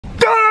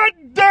God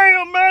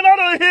damn, man, I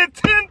done hit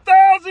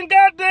 10,000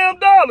 goddamn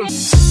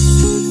dollars.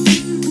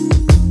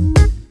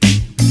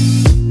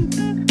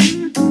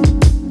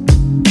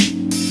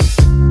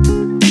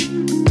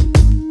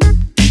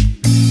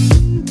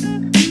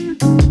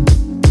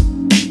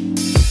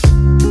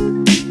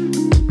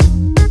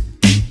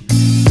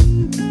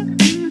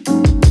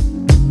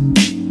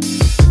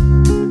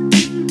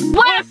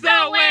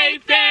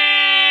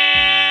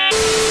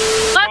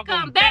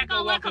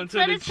 To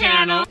the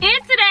channel.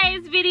 In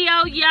today's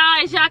video,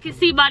 y'all, as y'all can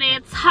see by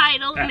that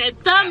title and that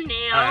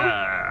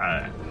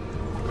thumbnail,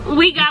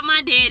 we got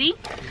my daddy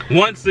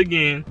once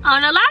again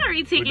on a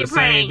lottery ticket with the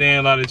prank. same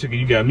damn lottery ticket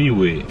you got me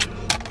with.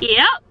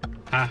 Yep.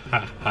 Ha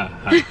ha ha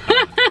ha.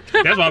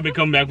 That's why I been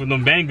coming back with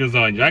them bangers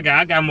on you. I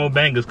got more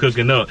bangers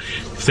cooking up.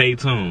 Stay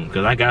tuned,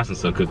 cause I got some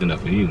stuff cooking up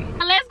for you.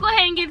 Let's go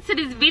ahead and get to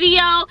this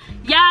video.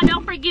 Y'all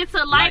don't forget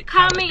to like,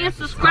 comment, and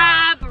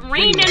subscribe.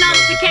 Ring the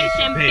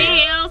notification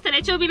bell so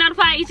that you'll be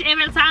notified each and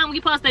every time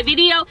we post a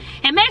video.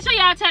 And make sure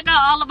y'all check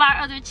out all of our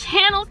other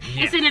channels.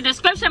 It's in the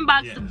description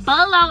box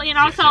below and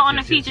also on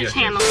the feature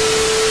channel.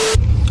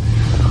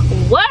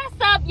 What's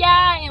up,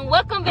 y'all, and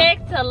welcome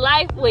back to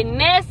Life with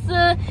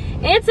Nessa.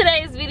 In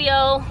today's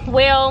video,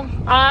 well,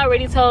 I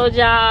already told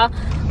y'all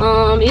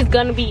it's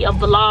gonna be a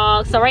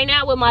vlog. So right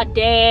now with my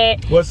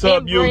dad. What's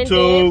up,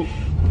 YouTube?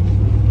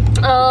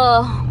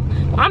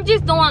 I'm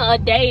just doing a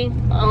day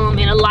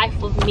in a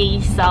life of me.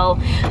 So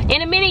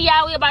in a minute,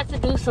 y'all, we're about to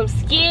do some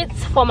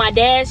skits for my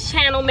dad's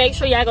channel. Make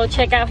sure y'all go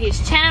check out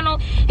his channel.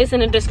 It's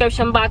in the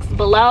description box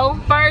below.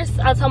 First,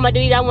 I told my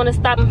dude I want to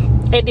stop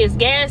at this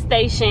gas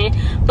station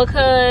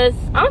because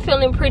I'm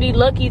feeling pretty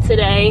lucky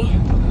today.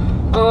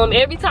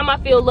 Every time I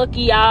feel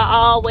lucky, I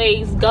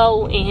always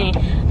go and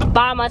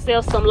buy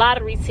myself some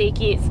lottery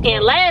tickets.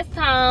 And last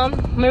time,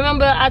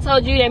 remember I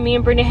told you that me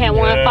and Brittany had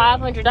won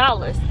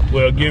 $500.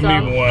 Well, give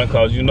me one,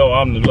 cause you know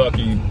I'm the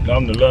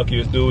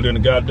luckiest dude in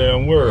the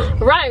goddamn world.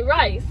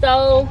 Right.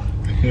 So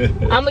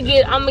I'ma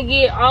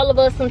get all of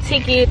us some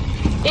tickets.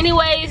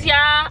 Anyways,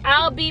 y'all,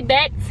 I'll be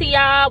back to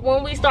y'all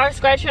when we start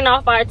scratching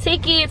off our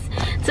tickets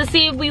to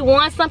see if we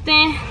won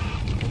something.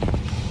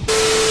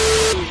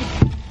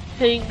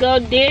 Here you go,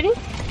 Daddy.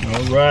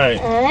 Alright.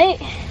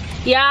 Alright.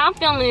 Yeah, I'm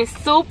feeling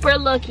super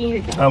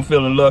lucky. I'm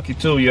feeling lucky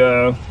too,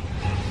 y'all.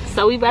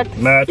 So we about to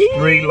match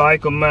 3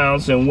 like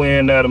amounts and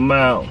win that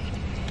amount.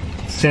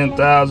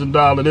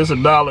 $10,000. This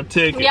 $1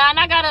 ticket. Yeah, and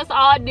I got us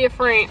all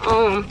different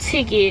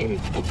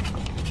tickets.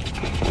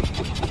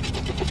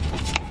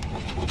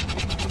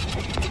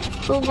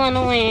 Who's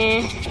gonna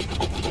win?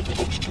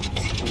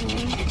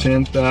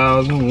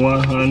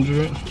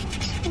 10,100.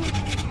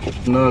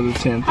 Another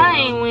 10,000. I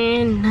ain't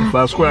win. If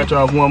I scratch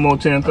off one more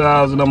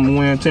 10,000, I'm gonna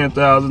win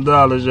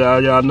 $10,000,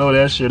 y'all. Y'all know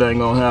that shit ain't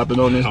gonna happen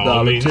on this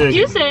dollar ticket.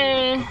 You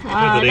said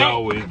they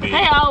always do.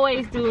 They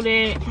always do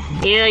that.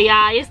 Yeah,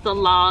 y'all, it's a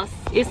loss.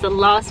 It's a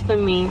loss for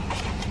me.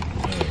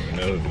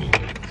 That would be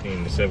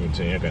 18 to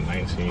 17. I got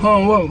 19.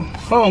 Hold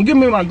on, give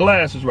me my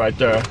glasses right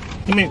there.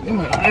 Give me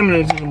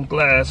some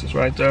glasses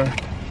right there.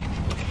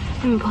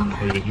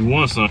 Hey, you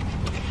want some?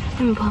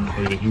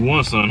 Hey, you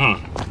want some, huh?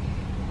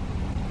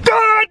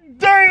 God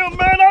damn,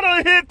 man, I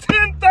done hit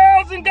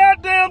 10,000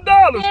 goddamn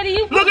dollars.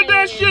 Look at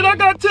that shit, I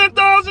got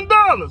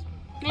 $10,000.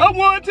 I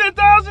won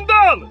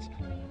 $10,000.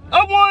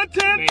 I won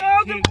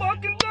 $10,000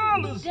 fucking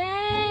dollars.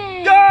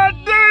 Dang. God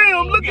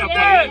damn, look at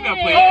that.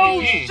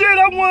 Oh shit,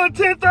 I won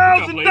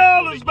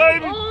 $10,000,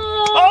 baby.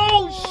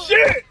 Oh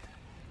shit.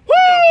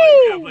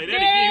 Woo!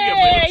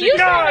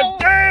 God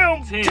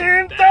damn,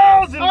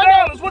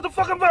 $10,000. What the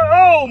fuck am I?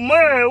 Oh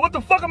man, what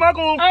the fuck am I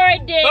going? All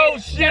right, Dad. Oh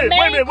shit! Wait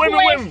a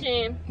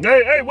minute.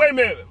 Hey, wait a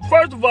minute.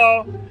 First of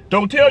all,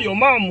 don't tell your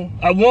mama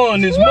I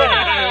won this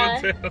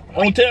money.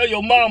 Don't tell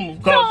your mama.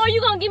 So are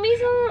you gonna give me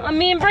some? I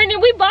mean, Brandon,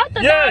 we bought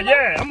the.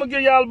 Yeah. I'm gonna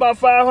give y'all about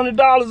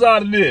 $500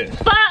 out of this.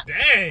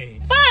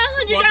 Dang.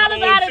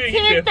 $500 out of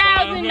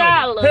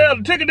 $10,000. Hell,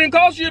 the ticket didn't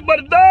cost you but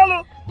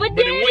 $1. But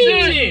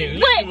Daddy,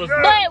 but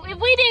if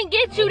we didn't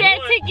get you that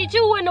ticket,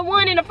 you wouldn't have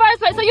won in the first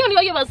place. So you only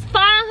gonna give us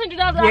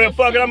 $500. Well,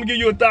 fuck it, I'm gonna give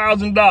you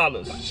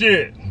 $1,000.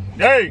 Shit.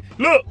 Hey,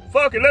 look,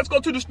 fuck it. Let's go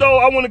to the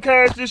store. I want to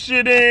cash this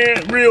shit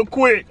in real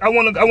quick. I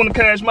want to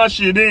cash my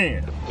shit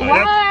in.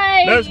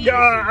 Right. Let's go.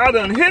 I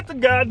done hit the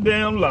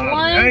goddamn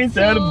lottery. Ain't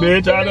that a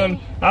bitch? I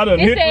done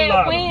hit the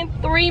lottery. Win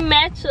 3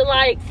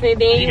 match-alikes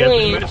and then you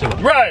win.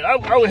 Right.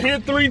 I would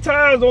hit 3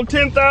 times on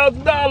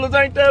 $10,000.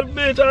 Ain't that a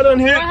bitch? I done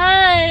hit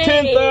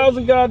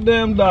 10,000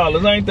 goddamn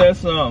dollars. Ain't that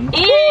something?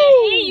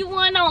 And you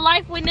won on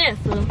Life with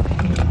Nessa.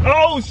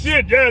 Oh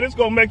shit, yeah, this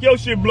gonna make your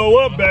shit blow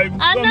up, baby.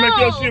 It's gonna make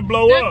your shit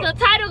blow up. The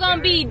title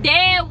gonna be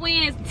Dad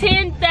wins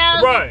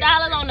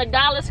 $10,000 on a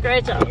dollar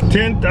scratch off.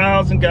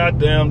 10,000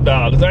 goddamn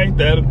dollars. Ain't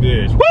that a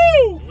bitch?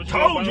 Woo!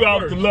 Told you I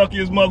was the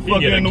luckiest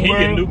motherfucker in the world.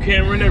 He get a new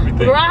camera and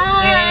everything.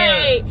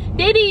 Right. Yeah.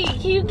 Diddy,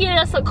 can you get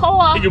us a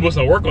car? He give us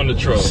some work on the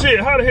truck. Shit,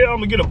 how the hell I'm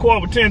gonna get a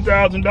car with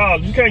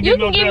 $10,000? You can't get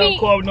no damn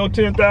car with no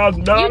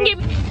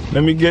 $10,000.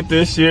 Let me get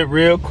this shit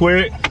real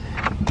quick.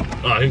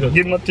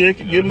 Get my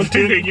ticket,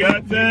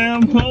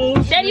 goddamn.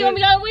 Daddy, you want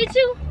me to go with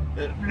you?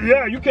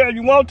 Yeah, you can if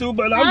you want to,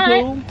 but I'm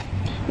cool.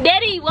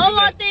 Daddy, one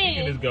more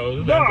thing. Let's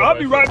go. No, I'll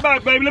be right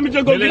back, baby. Let me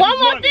just go get one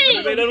more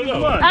thing. Let him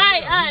go.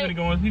 Alright. He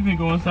finna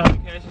go inside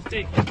and cash his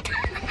ticket.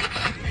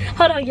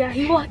 Hold on, y'all.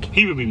 He walking.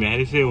 He would be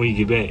mad as hell when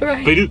he get back.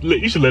 Right. But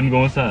you should let him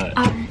go inside.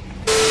 Alright.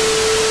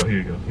 Oh, here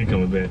you go. He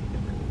coming back.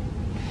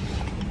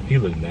 He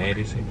look mad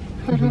as hell.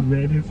 He look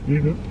mad as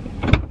hell.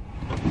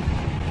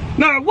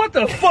 Nah, what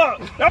the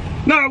fuck?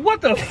 Nah, what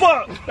the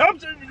fuck? I'm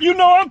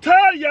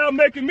tired of y'all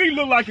making me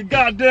look like a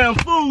goddamn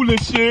fool and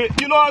shit.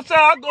 You know what I'm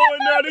saying? I go in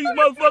there, these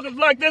motherfuckers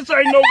like, this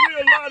ain't no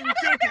real lottery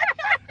ticket.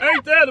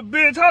 Ain't that a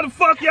bitch? How the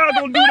fuck y'all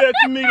gonna do that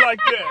to me like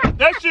that?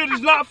 That shit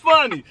is not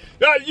funny.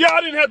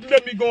 Y'all didn't have to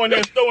let me go in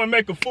that store and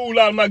make a fool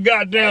out of my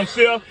goddamn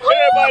self.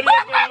 Everybody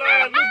up in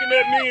line looking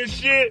at me and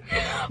shit.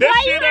 That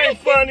shit ain't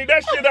funny.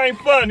 That shit ain't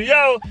funny.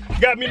 Y'all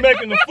got me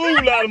making a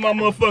fool out of my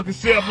motherfucking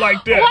self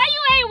like that. Why you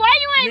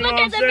ain't look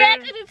at the back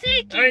of the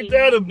ticket? Ain't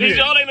that a bitch?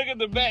 Y'all ain't look at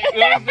the back.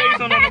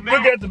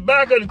 Look at the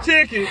back of the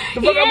ticket.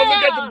 The fuck I'm gonna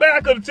look at the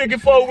back of the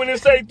ticket for when it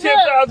say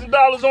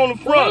 $10,000 on the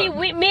front?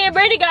 Me and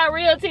Brittany got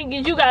real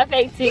tickets. You got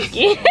fake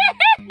tickets.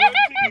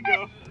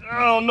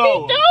 I don't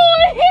know.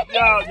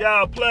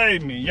 Y'all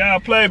played me. Y'all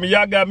played me.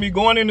 Y'all got me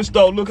going in the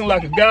store looking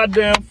like a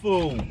goddamn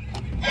fool.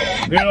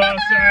 You know what I'm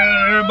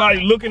saying? Everybody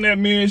looking at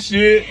me and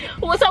shit.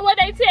 Well, so what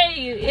they tell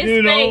you? It's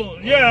you know,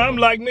 fake. Yeah, I'm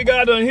like, nigga,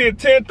 I done hit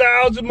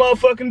 10,000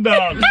 motherfucking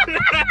dollars.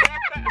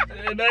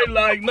 And they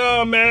like,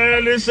 nah,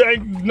 man, this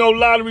ain't no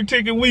lottery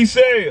ticket we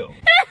sell.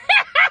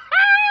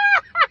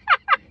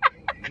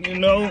 You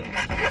know?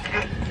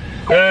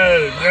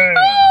 Damn.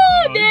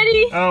 Oh,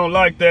 Daddy. I don't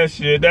like that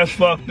shit. That's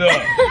fucked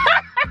up.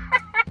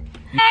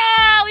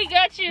 Ah, we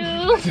got you.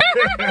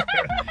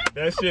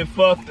 That shit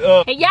fucked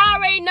up. And y'all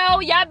already know,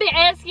 y'all been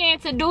asking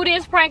to do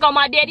this prank on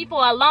my daddy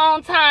for a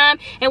long time,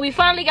 and we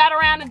finally got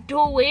around to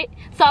do it.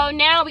 So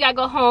now we gotta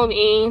go home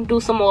and do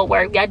some more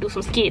work. We gotta do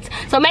some skits.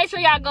 So make sure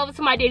y'all go over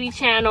to my daddy's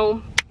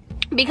channel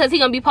because he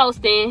gonna be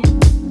posting